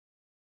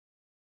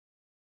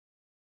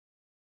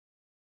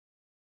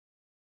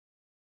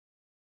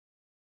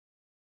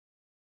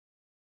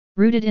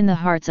Rooted in the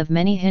hearts of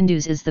many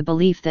Hindus is the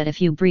belief that if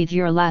you breathe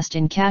your last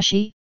in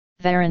Kashi,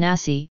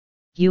 Varanasi,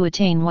 you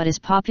attain what is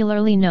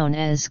popularly known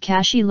as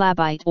Kashi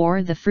Labh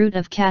or the fruit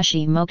of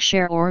Kashi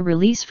moksh or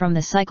release from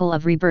the cycle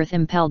of rebirth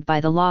impelled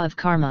by the law of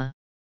karma.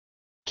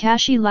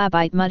 Kashi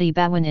Labh Muddy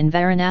Bhawan in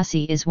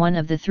Varanasi is one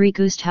of the 3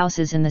 ghost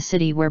houses in the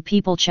city where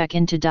people check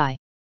in to die.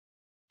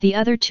 The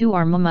other 2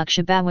 are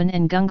Mumuksh Bhawan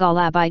and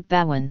Gungalabite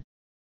Bhawan.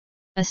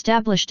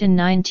 Established in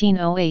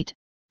 1908,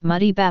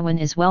 Muddy Bhawan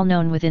is well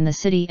known within the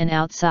city and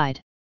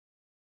outside.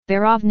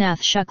 Bhairavnath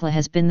Shukla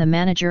has been the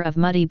manager of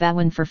Muddy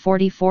Bhawan for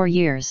 44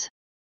 years.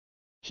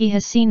 He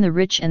has seen the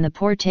rich and the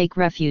poor take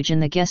refuge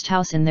in the guest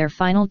house in their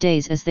final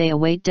days as they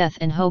await death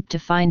and hope to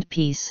find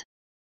peace.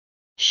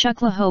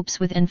 Shukla hopes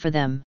within for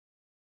them.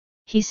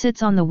 He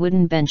sits on the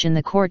wooden bench in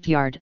the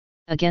courtyard,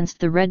 against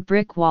the red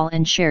brick wall,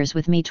 and shares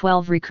with me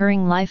 12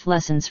 recurring life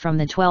lessons from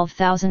the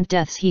 12,000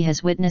 deaths he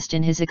has witnessed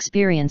in his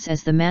experience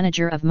as the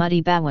manager of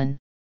Muddy Bhawan.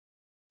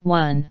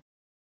 1.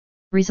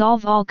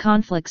 Resolve all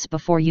conflicts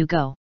before you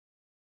go.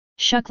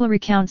 Shukla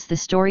recounts the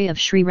story of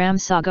Sri Ram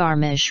Sagar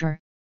Mishra,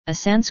 a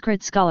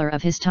Sanskrit scholar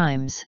of his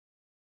times.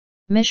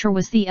 Mishra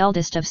was the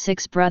eldest of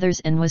 6 brothers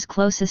and was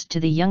closest to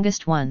the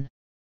youngest one.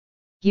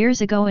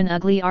 Years ago an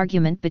ugly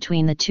argument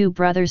between the 2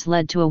 brothers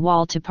led to a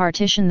wall to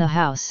partition the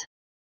house.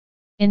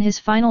 In his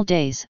final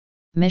days,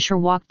 Mishra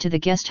walked to the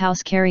guest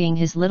house carrying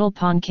his little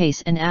pawn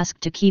case and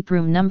asked to keep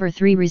room number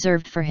 3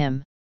 reserved for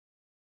him.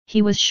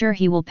 He was sure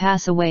he will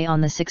pass away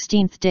on the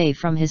 16th day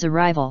from his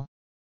arrival.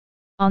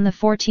 On the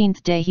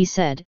 14th day he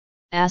said,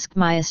 "Ask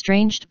my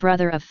estranged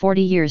brother of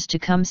 40 years to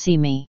come see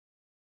me.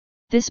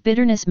 This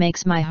bitterness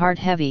makes my heart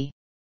heavy.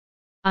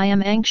 I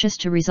am anxious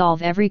to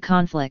resolve every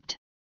conflict."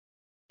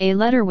 A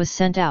letter was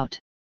sent out.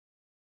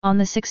 On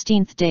the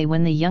 16th day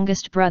when the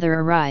youngest brother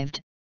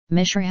arrived,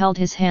 Mishra held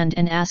his hand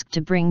and asked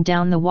to bring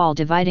down the wall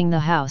dividing the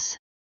house.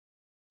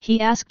 He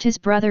asked his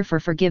brother for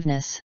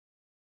forgiveness.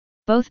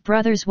 Both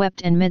brothers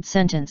wept and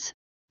mid-sentence,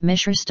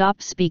 Mishra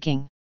stopped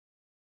speaking.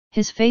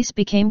 His face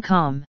became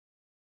calm.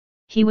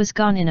 He was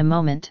gone in a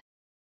moment.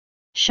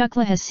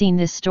 Shukla has seen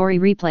this story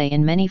replay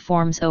in many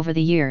forms over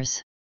the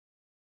years.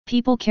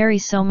 People carry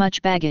so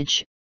much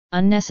baggage,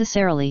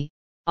 unnecessarily,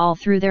 all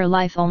through their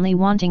life only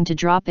wanting to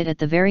drop it at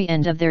the very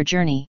end of their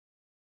journey.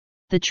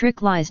 The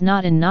trick lies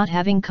not in not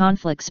having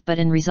conflicts but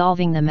in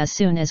resolving them as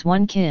soon as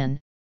one can,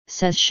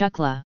 says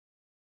Shukla.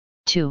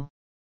 2.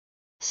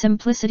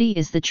 Simplicity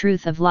is the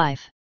truth of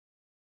life.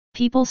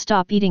 People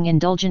stop eating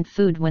indulgent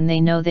food when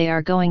they know they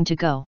are going to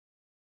go.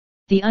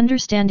 The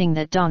understanding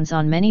that dawns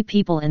on many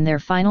people in their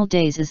final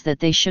days is that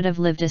they should have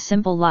lived a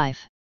simple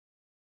life.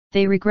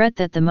 They regret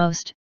that the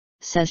most,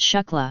 says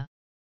Shukla.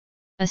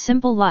 A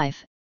simple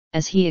life,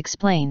 as he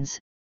explains,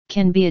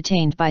 can be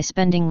attained by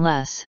spending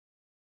less.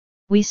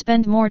 We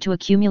spend more to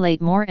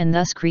accumulate more and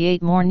thus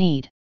create more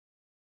need.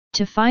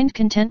 To find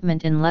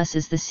contentment in less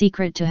is the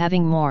secret to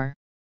having more.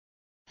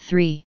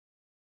 3.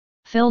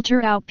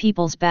 Filter out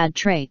people's bad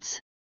traits.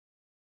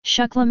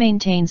 Shukla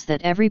maintains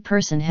that every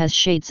person has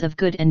shades of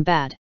good and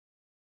bad.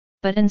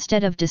 But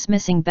instead of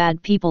dismissing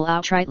bad people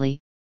outrightly,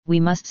 we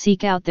must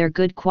seek out their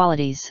good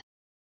qualities.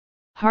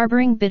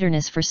 Harboring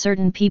bitterness for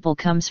certain people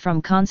comes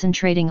from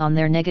concentrating on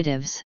their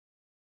negatives.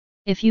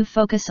 If you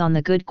focus on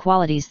the good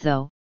qualities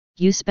though,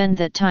 you spend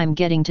that time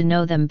getting to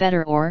know them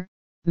better or,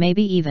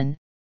 maybe even,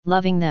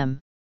 loving them.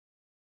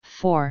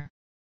 4.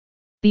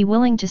 Be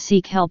willing to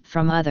seek help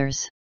from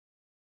others.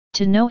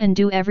 To know and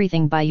do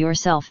everything by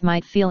yourself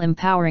might feel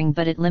empowering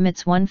but it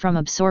limits one from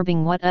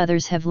absorbing what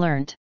others have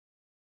learnt.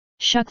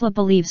 Shukla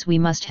believes we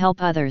must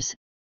help others,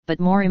 but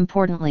more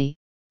importantly,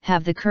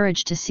 have the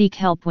courage to seek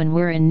help when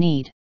we're in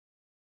need.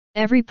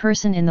 Every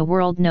person in the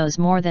world knows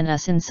more than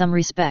us in some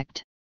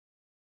respect.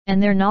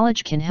 And their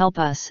knowledge can help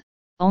us,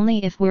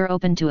 only if we're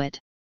open to it.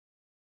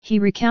 He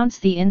recounts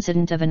the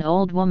incident of an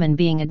old woman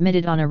being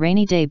admitted on a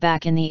rainy day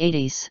back in the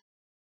 80s.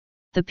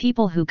 The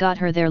people who got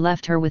her there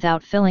left her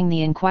without filling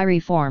the inquiry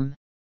form.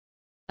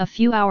 A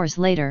few hours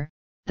later,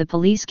 the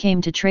police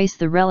came to trace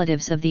the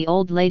relatives of the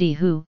old lady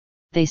who,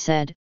 they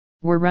said,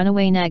 were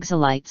runaway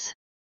Naxalites.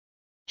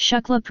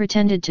 Shukla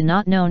pretended to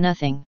not know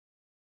nothing.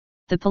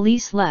 The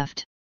police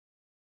left.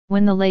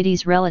 When the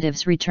lady's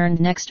relatives returned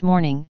next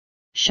morning,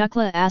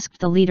 Shukla asked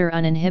the leader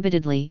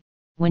uninhibitedly,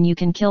 "When you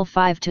can kill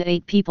 5 to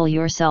 8 people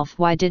yourself,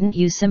 why didn't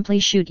you simply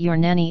shoot your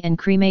nanny and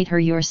cremate her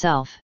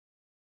yourself?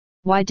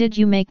 Why did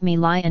you make me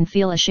lie and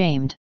feel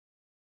ashamed?"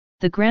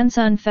 The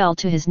grandson fell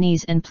to his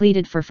knees and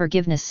pleaded for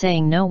forgiveness,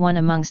 saying no one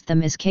amongst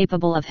them is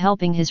capable of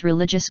helping his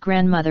religious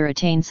grandmother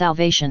attain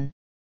salvation.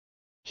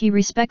 He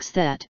respects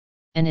that,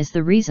 and is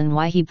the reason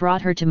why he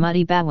brought her to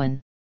Muddy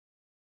Bhawan.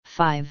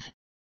 5.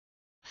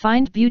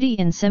 Find beauty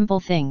in simple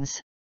things.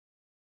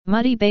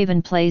 Muddy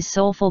Bhawan plays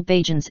soulful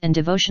bhajans and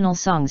devotional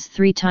songs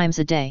 3 times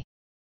a day.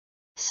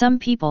 Some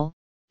people,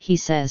 he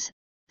says,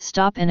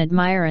 stop and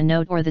admire a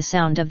note or the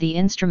sound of the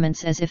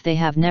instruments as if they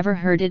have never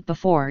heard it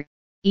before,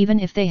 even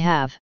if they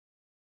have.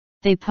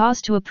 They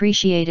pause to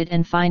appreciate it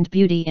and find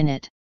beauty in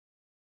it.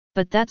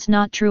 But that's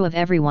not true of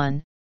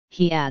everyone,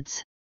 he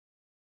adds.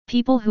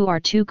 People who are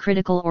too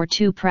critical or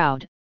too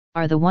proud,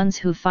 are the ones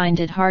who find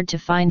it hard to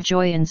find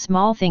joy in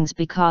small things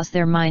because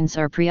their minds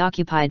are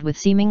preoccupied with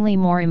seemingly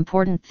more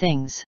important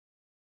things.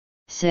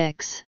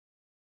 6.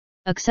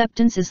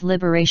 Acceptance is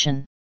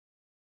liberation.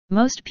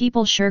 Most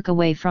people shirk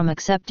away from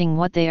accepting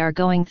what they are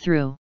going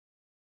through.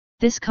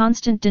 This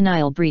constant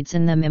denial breeds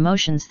in them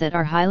emotions that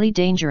are highly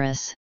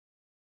dangerous.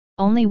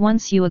 Only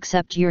once you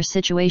accept your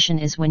situation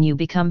is when you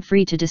become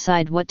free to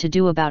decide what to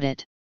do about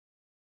it.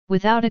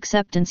 Without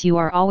acceptance, you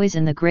are always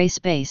in the gray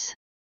space.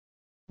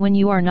 When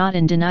you are not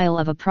in denial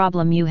of a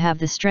problem, you have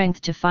the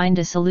strength to find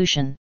a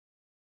solution.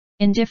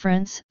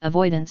 Indifference,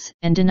 avoidance,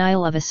 and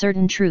denial of a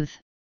certain truth,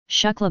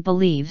 Shukla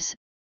believes,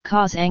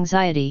 cause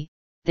anxiety.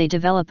 They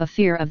develop a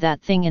fear of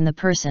that thing in the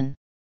person.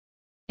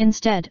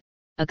 Instead,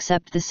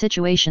 accept the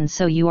situation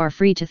so you are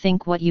free to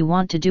think what you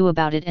want to do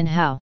about it and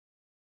how.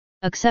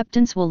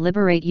 Acceptance will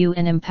liberate you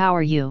and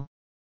empower you.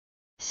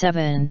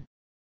 7.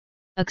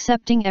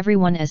 Accepting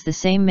everyone as the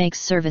same makes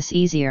service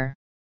easier.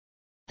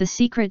 The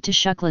secret to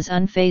Shukla's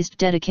unfazed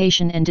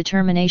dedication and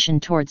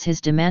determination towards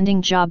his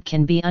demanding job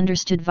can be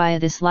understood via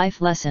this life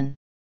lesson.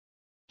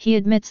 He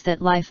admits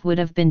that life would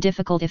have been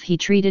difficult if he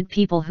treated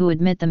people who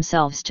admit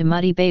themselves to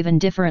Muddy Bavan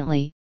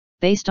differently,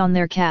 based on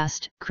their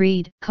caste,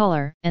 creed,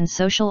 color, and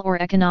social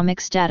or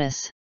economic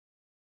status.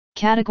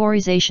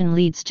 Categorization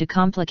leads to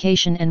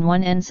complication and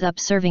one ends up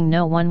serving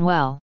no one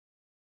well.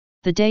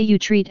 The day you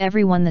treat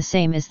everyone the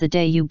same is the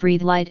day you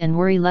breathe light and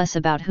worry less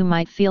about who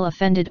might feel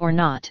offended or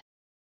not.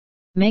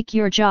 Make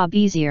your job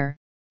easier,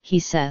 he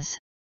says.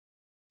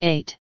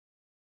 8.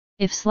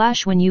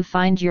 When you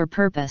find your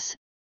purpose,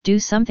 do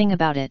something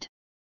about it.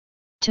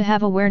 To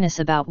have awareness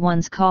about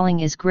one's calling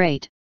is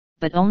great,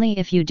 but only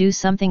if you do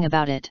something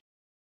about it.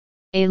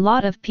 A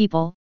lot of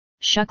people,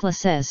 Shukla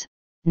says,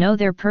 know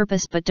their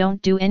purpose but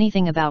don't do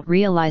anything about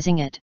realizing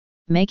it,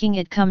 making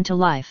it come to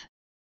life.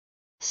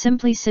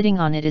 Simply sitting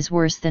on it is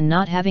worse than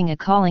not having a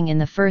calling in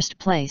the first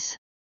place.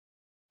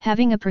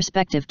 Having a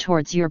perspective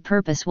towards your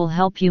purpose will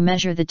help you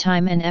measure the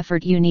time and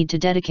effort you need to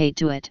dedicate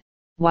to it,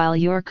 while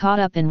you're caught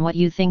up in what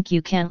you think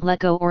you can't let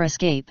go or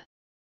escape.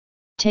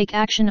 Take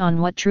action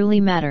on what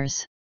truly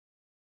matters.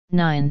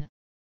 9.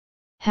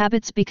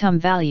 Habits become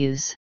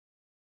values.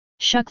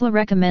 Shukla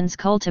recommends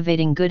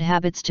cultivating good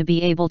habits to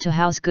be able to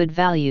house good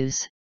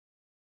values.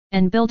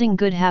 And building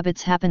good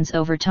habits happens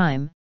over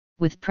time,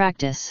 with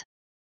practice.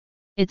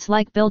 It's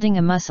like building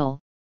a muscle,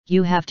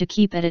 you have to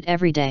keep at it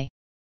every day.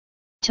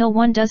 Till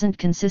one doesn't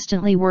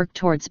consistently work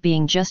towards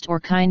being just or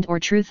kind or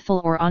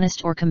truthful or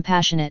honest or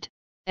compassionate,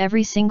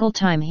 every single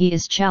time he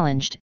is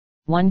challenged,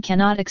 one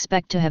cannot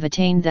expect to have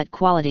attained that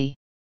quality.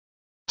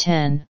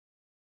 10.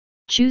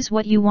 Choose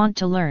what you want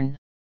to learn.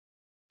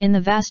 In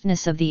the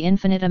vastness of the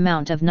infinite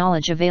amount of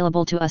knowledge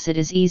available to us, it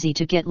is easy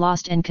to get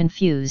lost and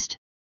confused.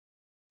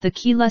 The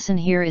key lesson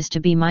here is to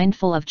be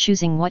mindful of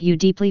choosing what you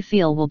deeply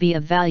feel will be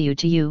of value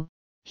to you,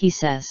 he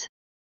says.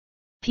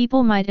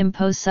 People might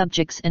impose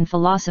subjects and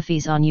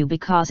philosophies on you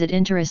because it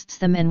interests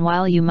them, and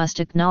while you must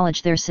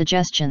acknowledge their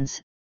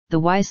suggestions, the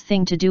wise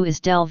thing to do is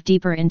delve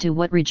deeper into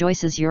what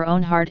rejoices your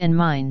own heart and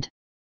mind.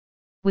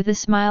 With a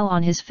smile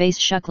on his face,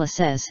 Shukla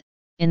says,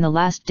 in the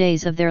last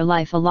days of their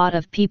life a lot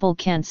of people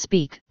can't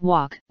speak,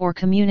 walk, or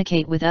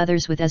communicate with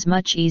others with as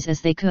much ease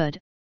as they could,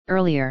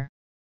 earlier.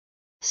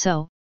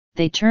 So,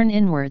 they turn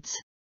inwards.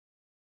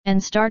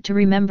 And start to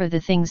remember the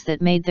things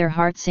that made their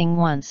heart sing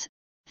once,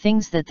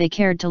 things that they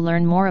cared to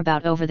learn more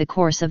about over the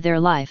course of their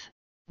life,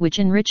 which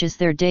enriches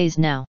their days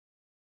now.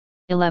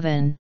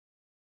 11.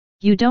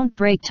 You don't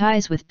break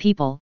ties with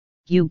people,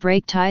 you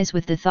break ties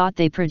with the thought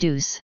they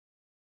produce.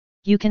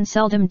 You can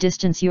seldom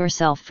distance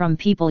yourself from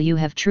people you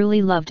have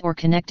truly loved or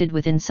connected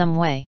with in some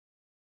way.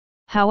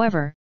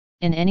 However,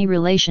 in any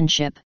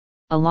relationship,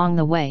 along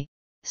the way,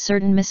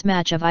 certain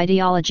mismatch of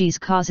ideologies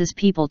causes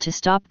people to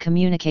stop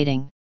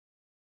communicating.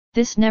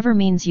 This never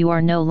means you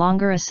are no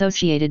longer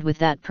associated with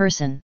that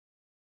person.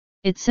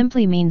 It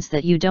simply means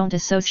that you don't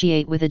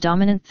associate with a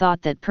dominant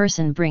thought that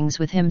person brings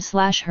with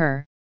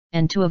him/her,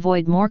 and to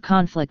avoid more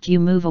conflict you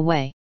move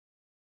away.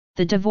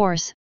 The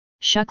divorce,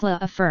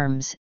 Shukla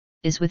affirms,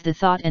 is with the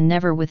thought and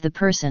never with the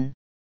person.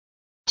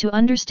 To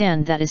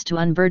understand that is to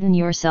unburden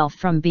yourself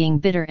from being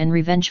bitter and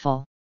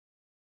revengeful.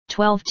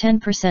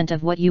 10%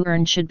 of what you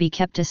earn should be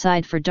kept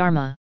aside for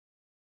Dharma.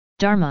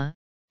 Dharma,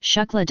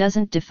 Shukla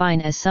doesn't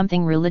define as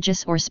something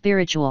religious or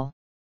spiritual.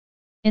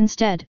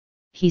 Instead,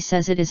 he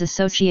says it is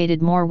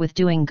associated more with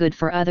doing good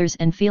for others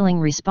and feeling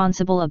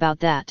responsible about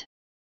that.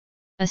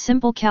 A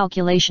simple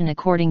calculation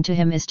according to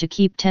him is to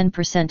keep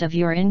 10% of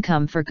your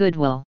income for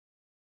goodwill.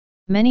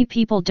 Many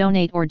people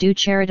donate or do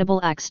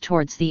charitable acts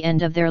towards the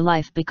end of their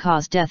life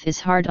because death is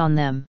hard on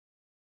them.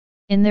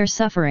 In their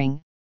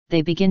suffering,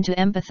 they begin to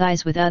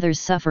empathize with others'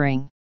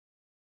 suffering.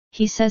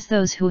 He says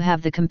those who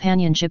have the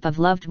companionship of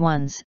loved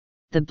ones,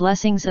 the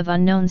blessings of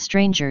unknown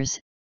strangers,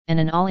 and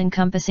an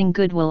all-encompassing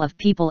goodwill of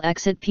people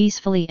exit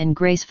peacefully and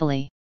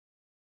gracefully.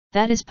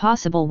 That is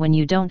possible when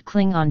you don't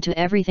cling on to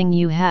everything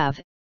you have,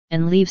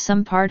 and leave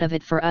some part of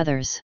it for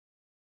others.